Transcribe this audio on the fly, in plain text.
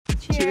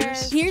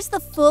Cheers. Here's the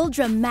full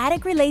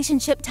dramatic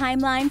relationship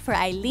timeline for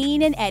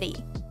Eileen and Eddie.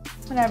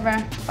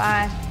 Whatever,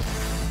 bye.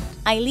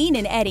 Eileen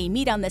and Eddie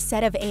meet on the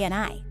set of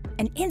A&I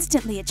and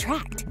instantly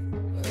attract.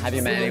 Have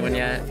you met anyone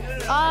yet?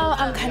 Oh,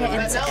 I'm kind of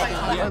into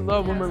Eddie. I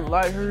love women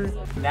like her.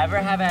 Never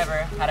have ever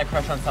had a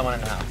crush on someone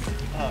in the house.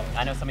 Oh.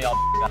 I know some of y'all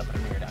gotta put a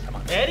finger down. Come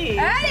on. Eddie!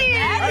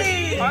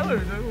 Eddie! Tyler,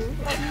 Eddie,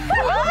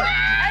 go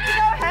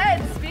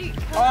ahead, speak.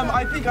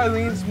 I think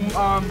Eileen's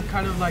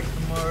kind of like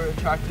more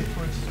attractive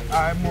towards.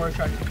 I'm more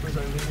attracted towards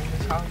Eileen in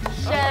this house.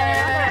 Sure.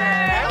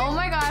 Oh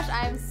my gosh,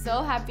 I'm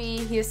so happy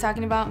he was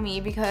talking about me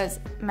because,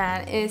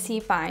 man, is he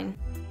fine.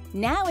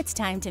 Now it's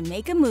time to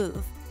make a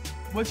move.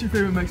 What's your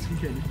favorite Mexican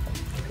candy?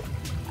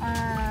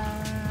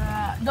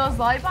 Those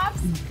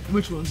lollipops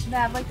Which ones? that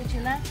have like the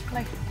chile,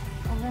 like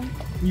over them.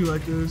 You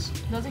like those?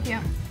 Those are cute.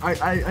 I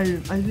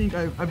think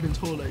I've been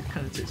told it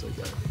kind of tastes like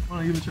that.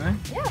 Wanna give it a try?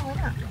 Yeah, why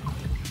not?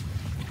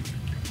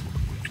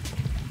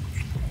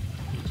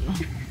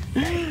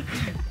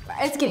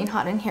 It's getting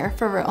hot in here,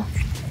 for real.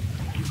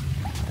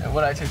 Yeah,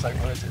 what I taste like?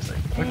 What I taste like?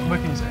 What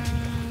can you say?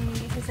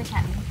 It tastes like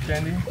candy.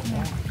 Candy?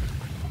 Yeah.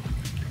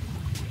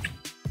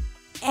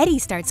 Eddie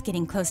starts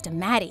getting close to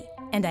Maddie,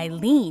 and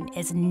Eileen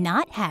is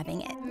not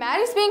having it.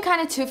 Maddie's being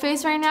kind of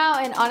two-faced right now,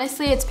 and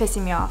honestly, it's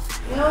pissing me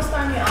off. You know what's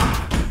throwing me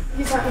off?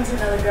 He's talking to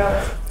another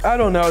girl. I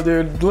don't know,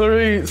 dude.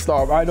 Literally,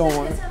 stop. I don't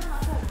want it.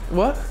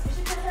 What?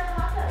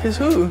 Kiss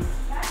who?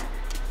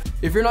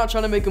 If you're not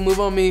trying to make a move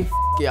on me,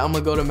 yeah, I'm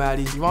gonna go to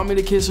Maddie. You want me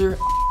to kiss her?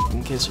 I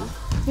can kiss her.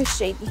 You're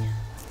shady.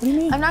 What do you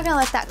mean? I'm not gonna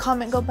let that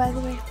comment go, by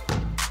the way.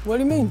 What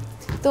do you mean?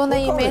 The one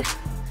that you comment? made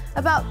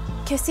about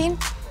kissing.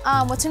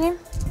 What's her name?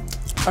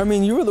 I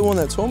mean, you were the one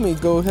that told me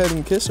go ahead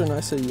and kiss her, and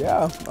I said,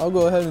 yeah, I'll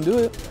go ahead and do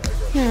it.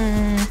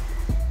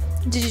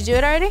 Did you do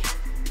it already?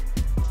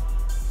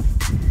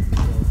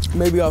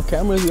 Maybe off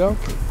cameras, yo.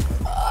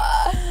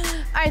 All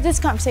right, this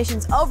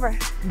conversation's over.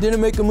 Didn't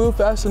make a move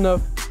fast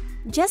enough.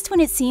 Just when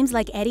it seems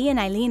like Eddie and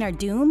Eileen are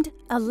doomed,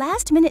 a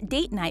last-minute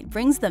date night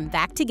brings them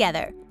back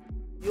together.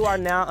 You are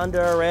now under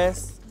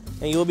arrest,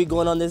 and you'll be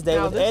going on this date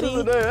with Eddie.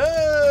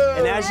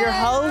 And as your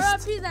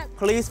host,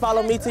 please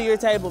follow me to your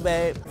table,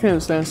 babe. I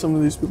can't stand some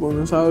of these people in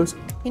this house.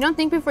 You don't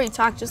think before you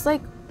talk, just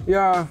like...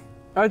 Yeah,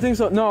 I think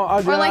so. No, I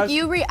Or like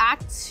you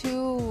react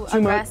too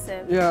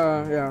aggressive.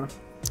 Yeah.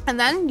 And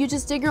then you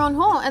just dig your own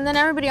hole, and then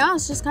everybody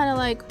else just kind of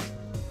like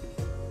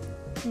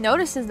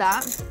notices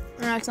that,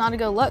 and it's not a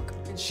good look.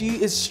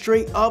 She is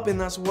straight up, and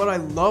that's what I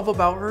love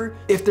about her.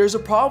 If there's a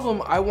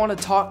problem, I want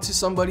to talk to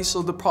somebody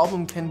so the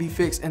problem can be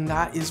fixed, and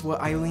that is what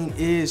Eileen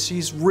is.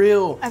 She's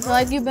real. I feel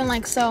like you've been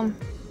like so,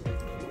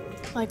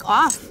 like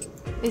off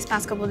these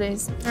past couple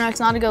days, and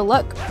it's not a good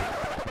look.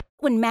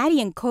 When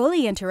Maddie and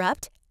Coley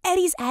interrupt,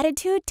 Eddie's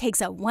attitude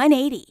takes a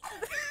 180.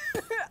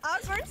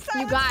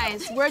 You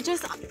guys, we're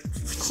just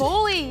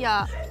Coley.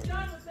 There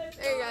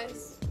you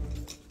guys.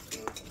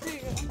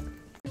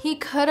 He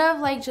could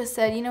have like just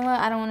said, you know what,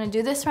 I don't want to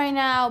do this right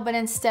now, but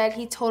instead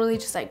he totally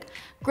just like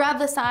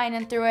grabbed the sign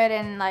and threw it,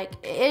 and like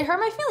it hurt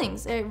my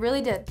feelings. It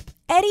really did.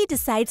 Eddie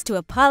decides to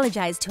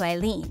apologize to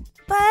Eileen,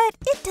 but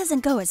it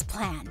doesn't go as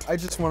planned. I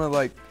just want to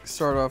like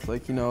start off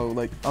like, you know,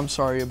 like I'm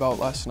sorry about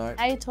last night.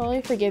 I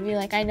totally forgive you.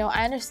 Like I know,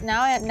 I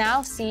understand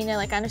now seeing it.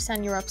 Like I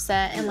understand you were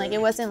upset and like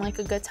it wasn't like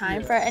a good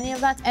time for any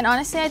of that. And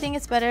honestly, I think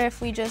it's better if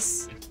we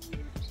just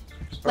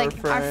like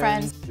our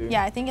friends.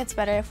 Yeah, I think it's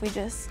better if we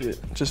just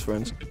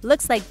friends.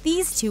 Looks like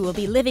these two will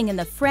be living in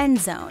the friend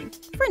zone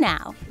for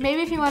now.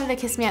 Maybe if you wanted to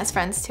kiss me as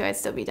friends too, I'd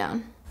still be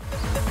down.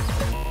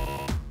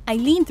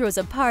 Eileen throws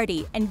a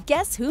party, and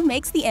guess who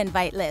makes the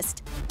invite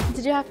list?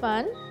 Did you have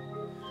fun?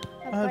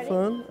 I had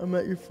fun. I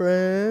met your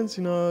friends,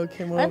 you know,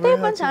 came over. Aren't they a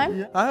fun time?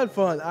 Yeah, I had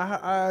fun.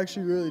 I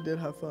actually really did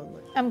have fun.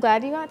 Like, I'm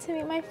glad you got to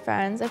meet my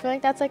friends. I feel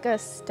like that's like a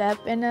step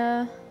in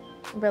a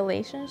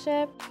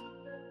relationship.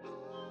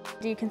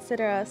 Do you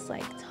consider us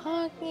like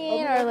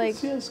talking or like? I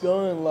see us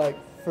going like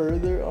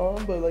further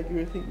on, but like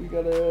you think we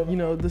gotta, you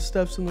know, the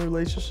steps in the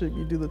relationship.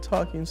 You do the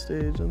talking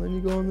stage, and then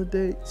you go on the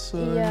date. So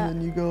and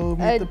then you go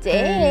meet the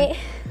date.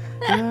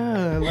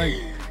 Yeah, like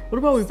what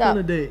about we plan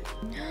a date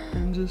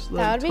and just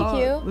like that would talk. be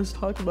cute. Let's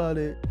talk about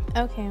it.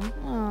 Okay.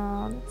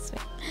 Oh, that's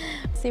sweet.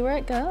 See where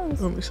it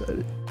goes. I'm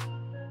excited.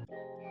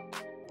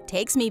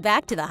 Takes me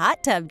back to the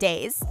hot tub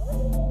days.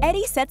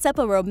 Eddie sets up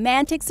a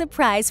romantic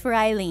surprise for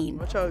Eileen.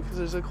 Watch out, because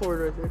there's a cord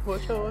right there.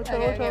 Watch out, watch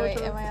out, Okay, watch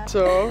out. am I on?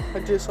 So, I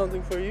did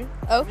something for you.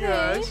 Okay. Your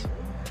eyes.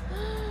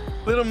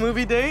 Little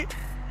movie date.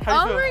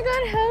 How you Oh my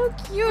god, how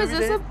cute. Is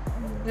this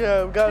a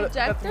Yeah, we got the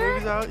projector?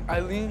 movies out.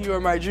 Eileen, you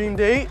are my dream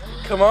date.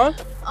 Come on.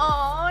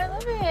 Oh, I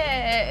love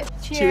it.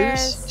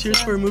 Cheers.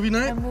 Cheers for a movie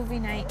night. A movie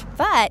night.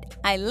 But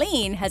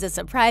Eileen has a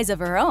surprise of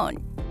her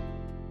own.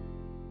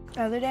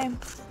 The other day,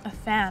 a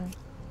fan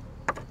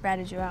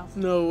ratted you out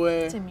No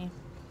way. to me.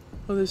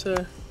 What did they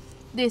say?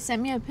 They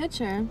sent me a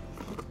picture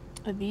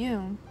of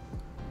you,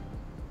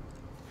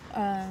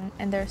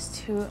 and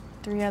there's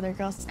 3 other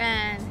girls,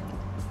 and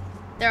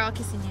they're all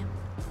kissing you.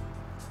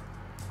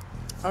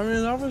 I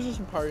mean, that was just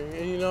a party,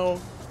 and you know,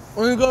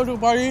 when you go to a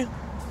party,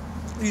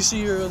 you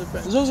see your other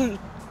friends. Those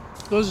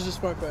are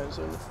just my friends.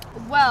 So.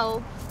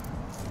 Well,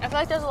 I feel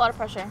like there's a lot of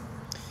pressure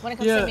when it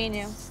comes to me and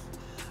you.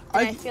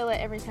 And I feel it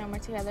every time we're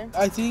together.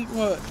 I think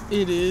what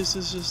it is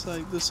just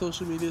like the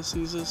social media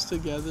sees us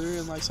together,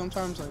 and like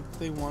sometimes like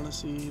they want to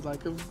see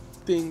like a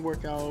thing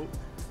work out,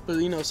 but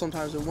you know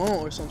sometimes it won't,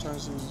 or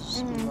sometimes it's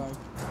just like.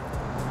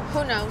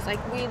 Who knows? Like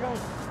we don't.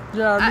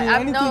 Yeah, I mean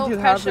anything no could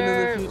pressure,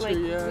 happen in the future.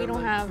 like, yeah, we don't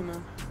like, have.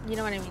 You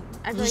know what I mean?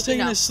 I feel just like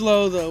taking it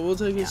slow though. We'll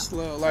take it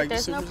slow. Like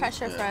there's no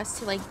pressure for us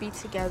to like be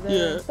together.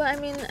 Yeah. But I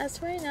mean, as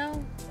for right now,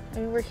 I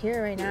mean we're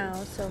here right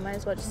now, so might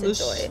as well just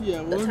enjoy.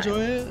 Yeah, we'll enjoy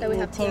it. That we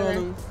have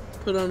together.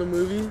 Put on a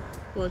movie.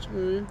 Watch a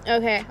movie.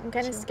 Okay, I'm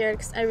kind of scared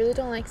because I really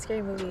don't like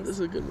scary movies. This is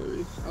a good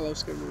movie. I love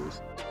scary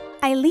movies.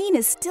 Eileen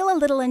is still a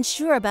little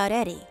unsure about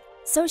Eddie,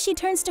 so she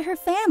turns to her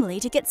family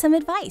to get some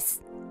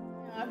advice.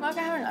 I feel like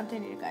I haven't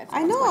updated you guys.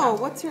 I know.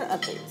 What's your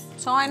updates?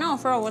 So I know,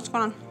 for real, what's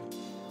going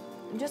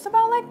on? Just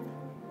about like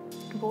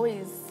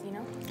boys, you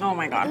know? Oh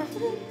my God.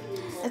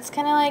 It's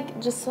kind of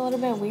like just a little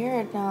bit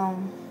weird. I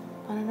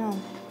don't know.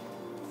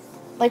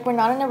 Like we're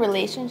not in a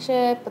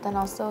relationship, but then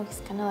also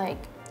he's kind of like.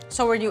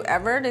 So did you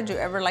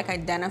ever like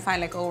identify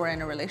like, oh, we're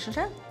in a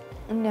relationship?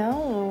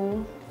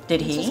 No.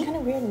 Did he? It's just kind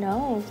of weird,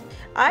 no.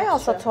 I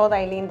also told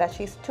Eileen that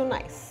she's too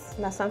nice.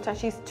 Now sometimes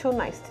she's too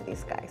nice to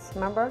these guys.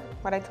 Remember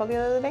what I told you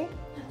the other day?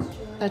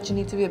 That you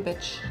need to be a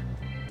bitch.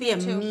 Be a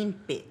mean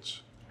bitch.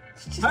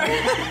 She's just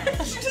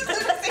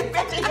gonna say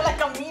bitch and you're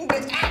like a mean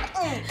bitch.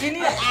 You need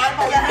to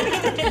add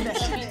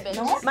that.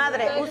 ¿No?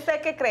 Madre,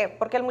 ¿usted qué cree?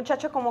 Porque el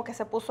muchacho como que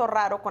se puso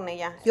raro con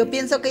ella. Yo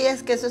pienso que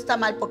eso está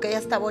mal porque ella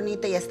está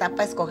bonita y está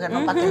para escoger,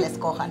 no para que la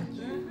escojan.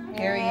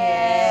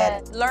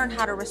 Period. Learn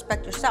how to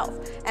respect yourself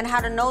and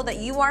how to know that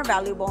you are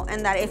valuable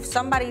and that if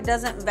somebody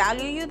doesn't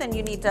value you, then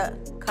you need to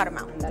cut them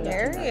out.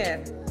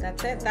 Period.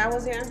 That's it. That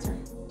was the answer.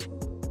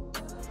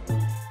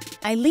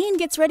 Eileen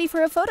gets ready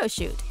for a photo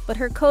shoot, but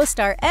her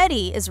co-star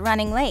Eddie is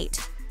running late.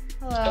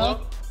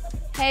 Hello.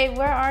 Hey,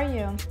 where are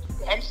you?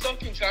 I'm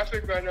stuck in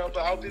traffic right now, but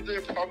I'll be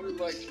there probably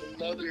like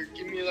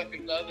give me like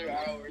another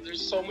hour.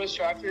 There's so much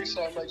traffic,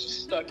 so I'm like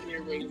just stuck in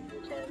here waiting for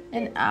the car.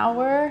 An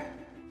hour?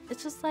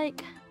 It's just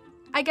like,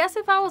 I guess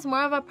if I was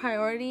more of a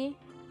priority,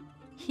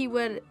 he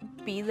would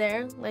be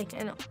there, like,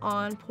 and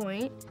on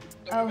point.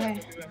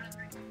 Okay.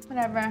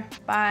 Whatever.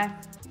 Bye.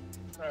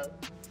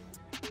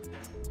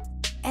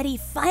 Eddie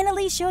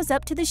finally shows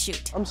up to the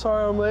shoot. I'm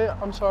sorry I'm late.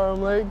 What's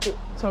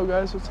up,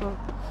 guys? What's up?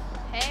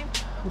 Hey.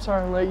 I'm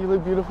sorry I'm late. You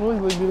look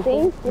beautiful.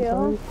 Thank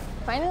you.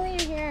 Finally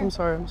you're here. I'm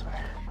sorry.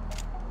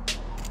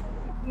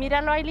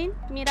 Míralo, Eileen.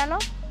 Míralo.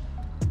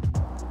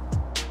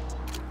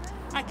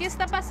 Aquí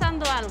está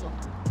pasando algo.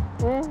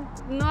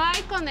 No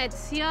hay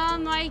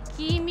conexión, no hay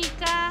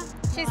química.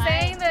 She's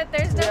saying that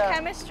there's no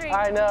chemistry.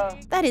 I know.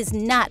 That is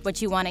not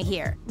what you want to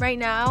hear. Right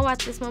now, at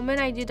this moment,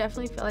 I do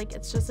definitely feel like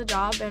it's just a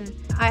job and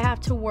I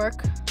have to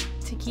work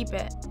to keep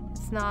it.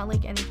 It's not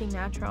like anything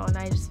natural, and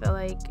I just feel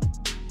like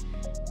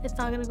it's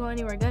not gonna go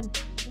anywhere good.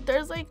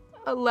 There's like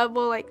a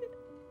level, like,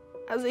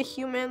 as a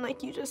human,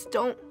 like, you just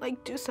don't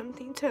like do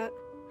something to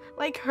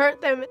like hurt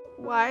them.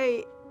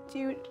 Why do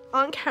you,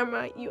 on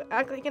camera, you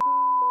act like an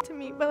to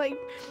me, but like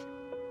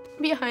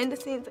behind the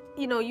scenes,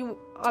 you know, you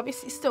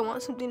obviously still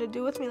want something to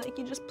do with me, like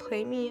you just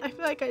play me. I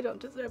feel like I don't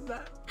deserve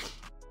that.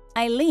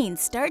 Eileen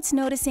starts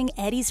noticing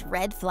Eddie's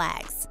red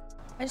flags.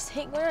 I just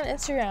hate going on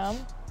Instagram.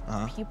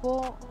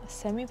 People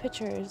send me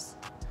pictures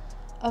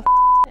of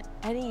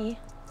Eddie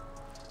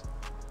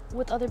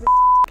with other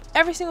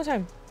every single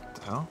time.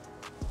 Oh?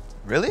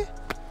 Really?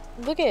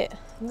 Look it,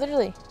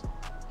 literally.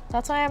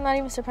 That's why I'm not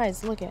even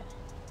surprised. Look it.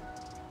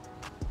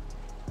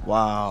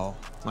 Wow,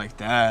 like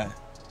that.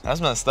 That's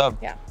messed up.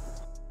 Yeah.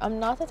 I'm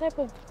not the type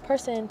of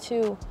person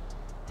to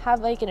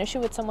have like an issue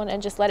with someone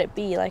and just let it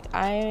be. Like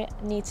I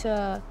need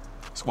to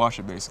squash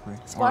it basically.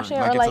 Squash it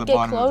or like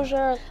get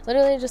closure.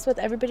 Literally just with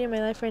everybody in my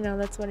life right now,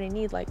 that's what I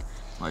need. Like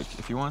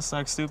if he wants to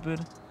act stupid,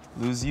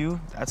 lose you,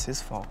 that's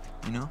his fault,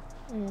 you know?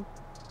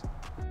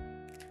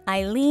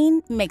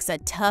 Eileen makes a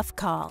tough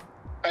call.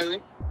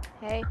 Eileen?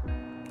 Hey.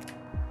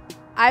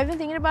 I've been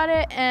thinking about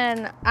it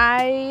and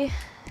I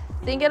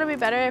think it'll be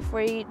better if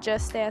we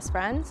just stay as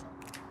friends.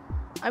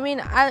 I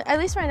mean, at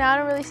least right now I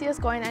don't really see us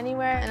going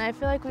anywhere, and I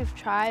feel like we've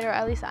tried, or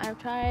at least I've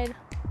tried,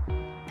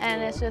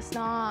 and it's just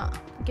not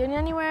getting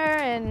anywhere,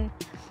 and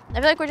I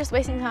feel like we're just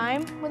wasting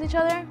time with each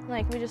other.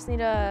 Like we just need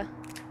to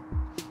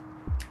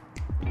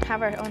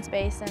have our own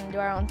space and do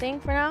our own thing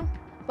for now.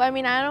 But I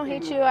mean, I don't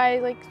hate you.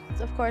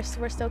 Of course,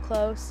 we're still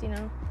close, you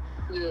know.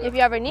 Yeah, if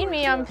you ever need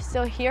me, I'm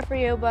still here for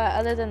you, but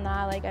other than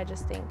that, like I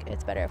just think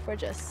it's better if we're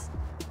just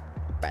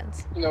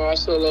friends. No, I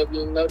still love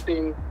you.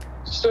 Nothing.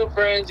 Still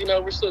friends, you know,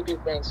 we're still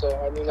good friends, so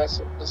I mean that's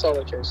all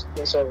that cares.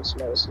 That's all that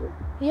matters to me.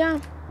 Yeah.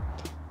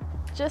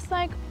 Just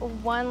like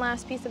one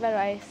last piece of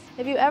advice.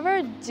 If you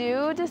ever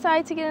do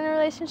decide to get in a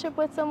relationship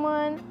with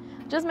someone,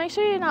 just make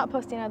sure you're not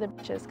posting other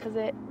bitches, because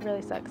it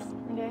really sucks,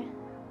 okay?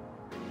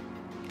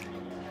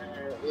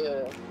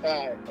 Yeah,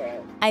 all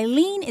right.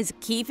 Eileen is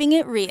keeping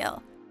it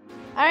real.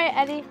 All right,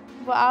 Eddie.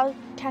 Well, I'll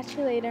catch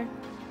you later.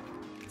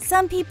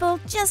 Some people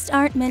just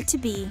aren't meant to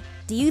be.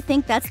 Do you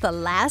think that's the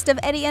last of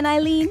Eddie and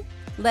Eileen?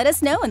 Let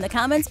us know in the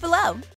comments below.